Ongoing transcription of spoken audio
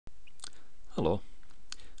Hello,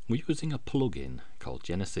 we're using a plugin called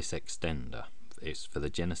Genesis Extender. It's for the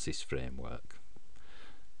Genesis framework.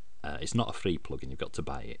 It's not a free plugin, you've got to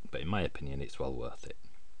buy it, but in my opinion it's well worth it.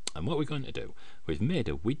 And what we're going to do, we've made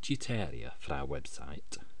a widget area for our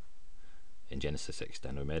website in Genesis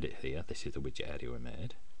Extender. We made it here, this is the widget area we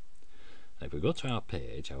made. And if we go to our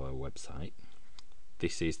page, our website,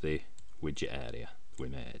 this is the widget area we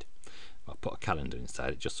made. I'll put a calendar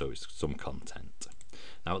inside it just so it's some content.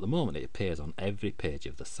 Now at the moment it appears on every page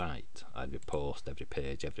of the site, every post, every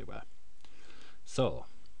page, everywhere. So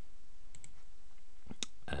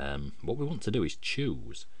what we want to do is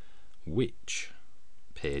choose which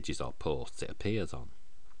pages or posts it appears on.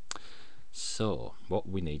 So what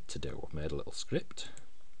we need to do, I've made a little script,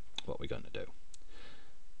 what we're going to do.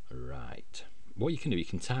 Right, what you can do, you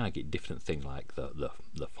can target different things like the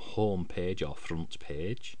home page or front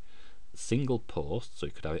page, single posts, so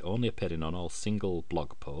you could have it only appearing on all single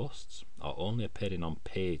blog posts, or only appearing on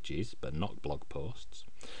pages but not blog posts.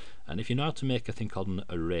 And if you know how to make a thing called an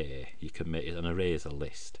array, you can make an array as a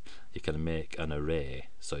list. You can make an array,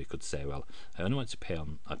 so you could say, well, I only want to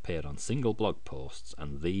appear on single blog posts,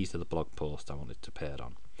 and these are the blog posts I want it to appear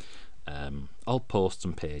on. All posts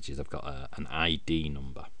and pages have got an ID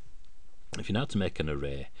number. If you know how to make an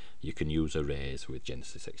array, you can use arrays with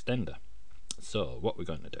Genesis Extender. So what we're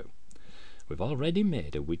going to do, we've already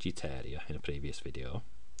made a widget area in a previous video.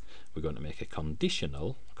 We're going to make a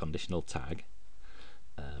conditional tag,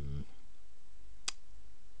 and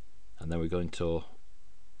then we're going to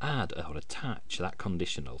add or attach that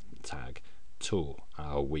conditional tag to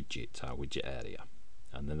our widget area,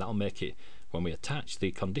 and then that'll make it, when we attach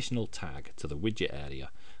the conditional tag to the widget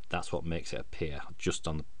area, that's what makes it appear just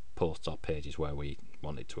on the posts or pages where we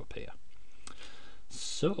want it to appear.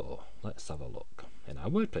 So let's have a look. In our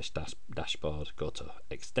WordPress dashboard, go to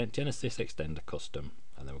Genesis Extender Custom,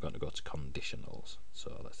 and then we're going to go to Conditionals.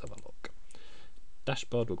 So let's have a look.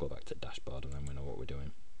 Dashboard, we'll go back to dashboard, and then we know what we're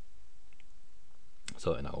doing.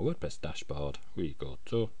 So in our WordPress dashboard, we go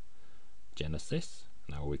to Genesis.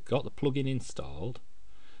 Now we've got the plugin installed,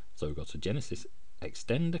 so we go to Genesis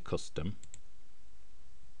Extender Custom,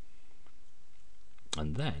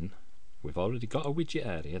 and then we've already got a widget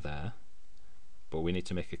area there, but we need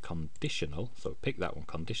to make a conditional, so pick that one,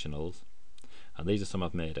 conditionals, and these are some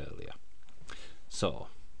I've made earlier. So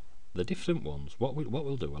the different ones, what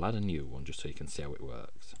we'll do, we'll add a new one just so you can see how it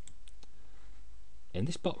works. In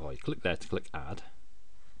this box, you click there to click add.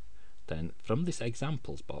 Then from this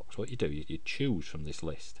examples box, what you do, you choose from this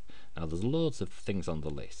list. Now there's loads of things on the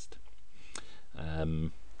list,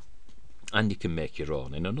 and you can make your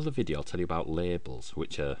own. In another video I'll tell you about labels,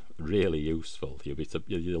 which are really useful.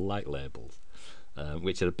 You'll like labels,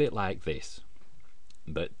 which are a bit like this,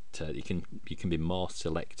 but you can be more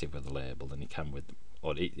selective with a label than you can with,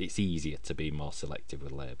 or it's easier to be more selective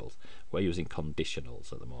with labels. We're using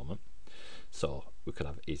conditionals at the moment. So we could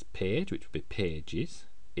have is page, which would be pages,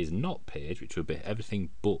 is not page, which would be everything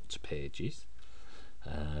but pages.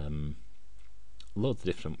 Loads of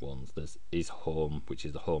different ones. There's is home, which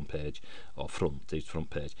is the home page, or front is front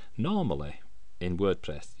page. Normally in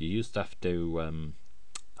WordPress you used to have to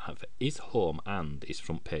have is home and is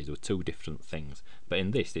front page were two different things, but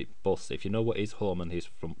in this it both, if you know what is home and is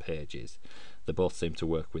front page is, they both seem to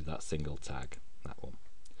work with that single tag, that one.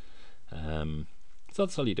 So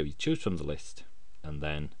that's all you do, you choose from the list, and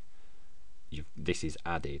then this is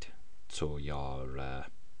added to your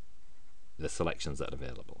the selections that are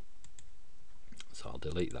available. So I'll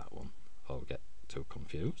delete that one before we get too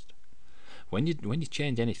confused. When you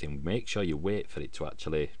change anything, make sure you wait for it to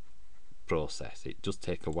actually process. It does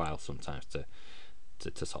take a while sometimes to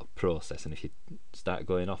sort of process, and if you start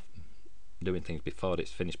going off doing things before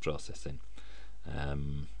it's finished processing,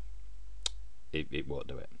 it won't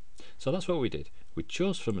do it. So that's what we did. We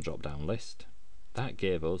chose from a drop down list that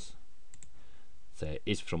gave us, say,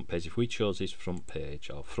 is front page. If we chose is front page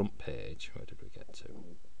or front page, where did we get to?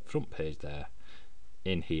 Front page there.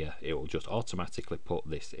 In here it will just automatically put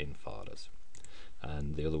this in for us,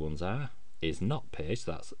 and the other ones are is not page,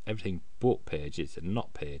 so that's everything but pages and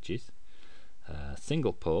not pages.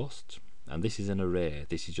 Single post, and this is an array,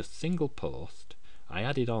 this is just single post. I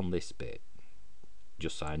added on this bit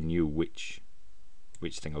just so I knew which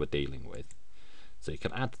thing I was dealing with, so you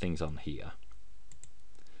can add things on here,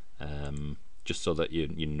 just so that you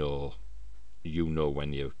know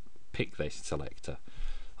when you pick this selector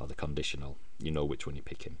or the conditional, you know which one you're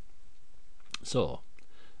picking. So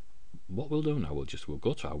what we'll do now, we'll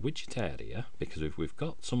go to our widget area, because we've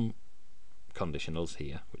got some conditionals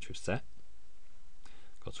here which we've set.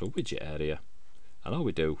 Go to a widget area, and all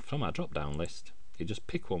we do from our drop down list, you just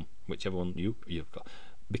pick one, whichever one you've got.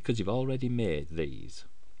 because you've already made these,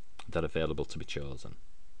 they're available to be chosen.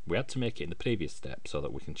 We had to make it in the previous step so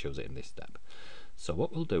that we can choose it in this step. So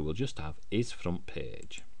what we'll do, we'll just have is front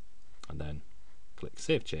page, and then click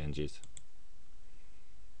Save Changes.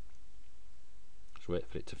 Just wait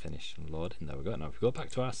for it to finish and load in. There we go. Now if we go back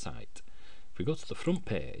to our site, if we go to the front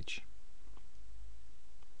page,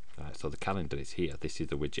 right, so the calendar is here. This is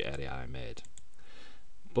the widget area I made.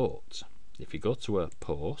 But if you go to a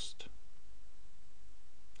post,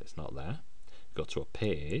 it's not there. Go to a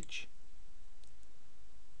page,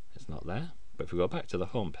 it's not there. But if we go back to the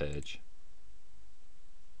home page,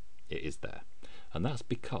 it is there. And that's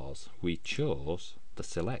because we chose the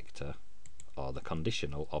selector or the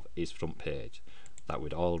conditional of is front page. That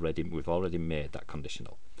we've already made that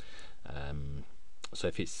conditional. So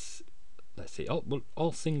if it's, let's see,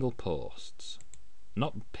 all single posts,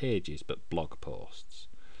 not pages but blog posts.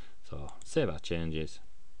 So save our changes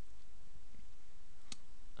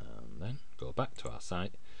and then go back to our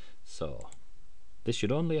site. So this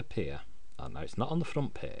should only appear, and now it's not on the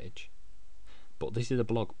front page, but this is a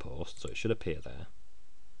blog post, so it should appear there,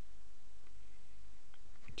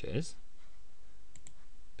 which is,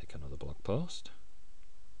 pick another blog post,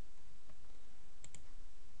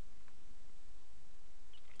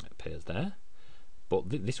 it appears there, but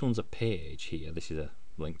this one's a page here. This is a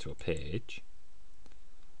link to a page,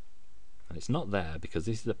 and it's not there because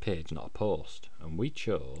this is a page, not a post, and we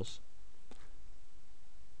chose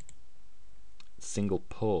single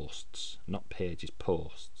posts, not pages,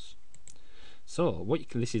 posts. So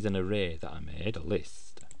this is an array that I made, a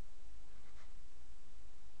list.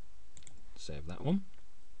 Save that one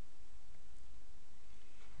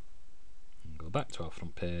and go back to our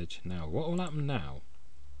front page. Now what will happen now,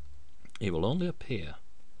 it will only appear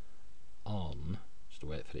on, just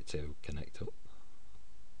wait for it to connect up,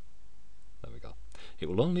 there we go, it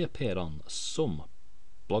will only appear on some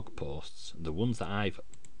blog posts, the ones that I've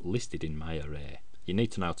listed in my array. You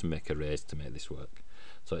need to know how to make arrays to make this work.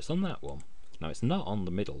 So it's on that one. Now it's not on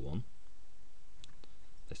the middle one,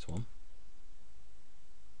 this one,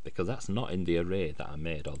 because that's not in the array that I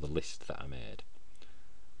made or the list that I made,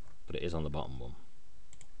 but it is on the bottom one.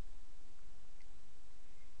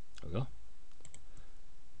 There we go.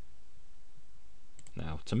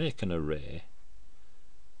 Now to make an array,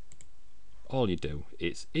 all you do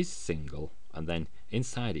is single, and then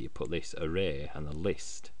inside it you put this array and a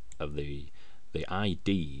list of the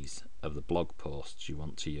IDs of the blog posts you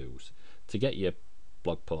want to use. To get your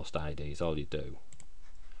blog post IDs, all you do,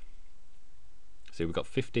 see we've got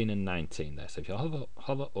 15 and 19 there, so if you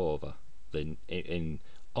hover over the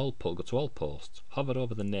go to all posts, hover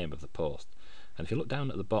over the name of the post, and if you look down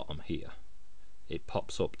at the bottom here, it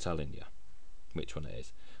pops up telling you which one it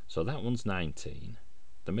is. So that one's 19,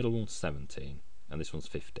 the middle one's 17, and this one's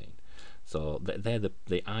 15. So they're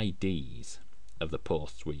the IDs of the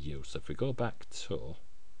posts we use. So if we go back to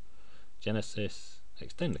Genesis,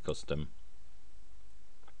 extend the custom,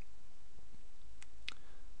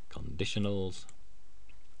 conditionals,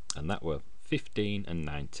 and that were 15 and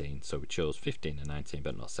 19, so we chose 15 and 19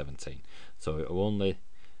 but not 17. So it only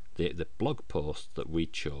the blog posts that we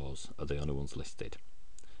chose are the only ones listed,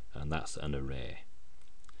 and that's an array.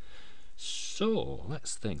 So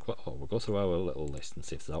let's think, we'll go through our little list and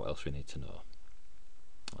see if there's what else we need to know.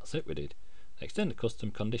 That's it, we did extend the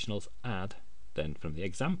custom, conditionals, add, then from the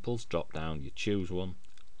examples drop down you choose one,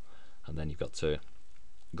 and then you've got to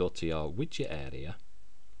go to your widget area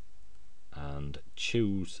and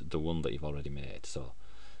choose the one that you've already made. So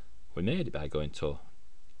we made it by going to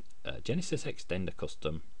Genesis extender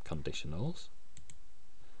custom conditionals.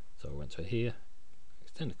 So we went to here,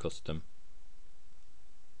 extender custom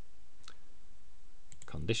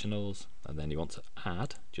conditionals, and then you want to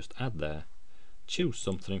add, just add there, choose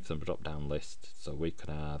something from the drop down list. So we could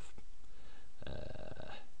have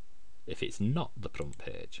if it's not the front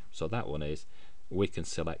page, so that one is, we can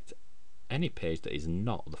select any page that is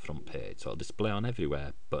not the front page, so it'll display on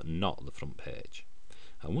everywhere but not the front page.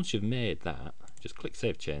 And once you've made that, just click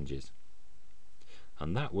Save Changes,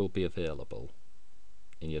 and that will be available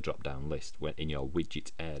in your drop down list in your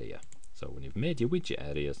widget area. So when you've made your widget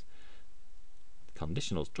areas,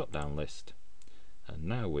 conditionals drop down list, and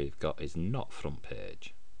now we've got is not front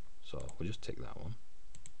page, so we'll just tick that one,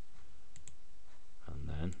 and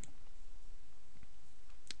then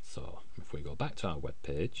so if we go back to our web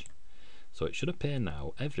page, so it should appear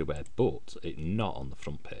now everywhere but it's not on the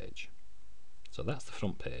front page. So that's the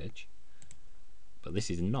front page, but this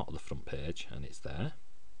is not the front page, and it's there,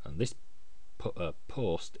 and this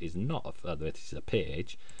post is not this is a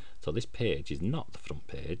page, so this page is not the front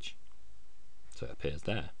page, so it appears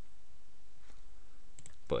there.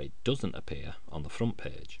 but it doesn't appear on the front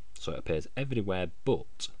page. So it appears everywhere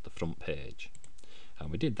but the front page. And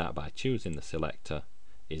we did that by choosing the selector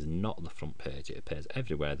is not the front page. It appears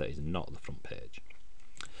everywhere that is not the front page.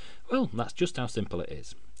 Well, that's just how simple it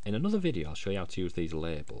is. In another video I'll show you how to use these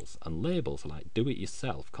labels, and labels are like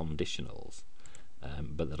do-it-yourself conditionals,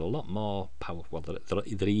 but they're a lot more powerful.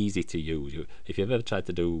 They're easy to use. If you've ever tried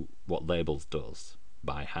to do what labels does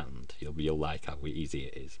by hand, you'll like how easy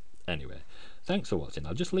it is. Anyway, thanks for watching.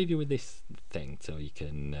 I'll just leave you with this thing so you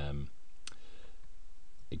can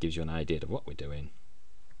it gives you an idea of what we're doing.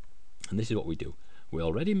 And this is what we do. We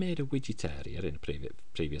already made a widget area in a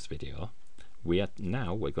previous video. We're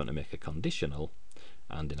going to make a conditional,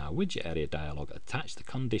 and in our widget area dialog attach the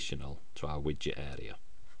conditional to our widget area.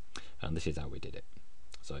 And this is how we did it.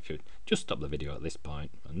 So if you just stop the video at this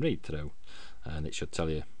point and read through, and it should tell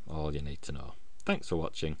you all you need to know. Thanks for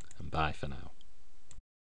watching, and bye for now.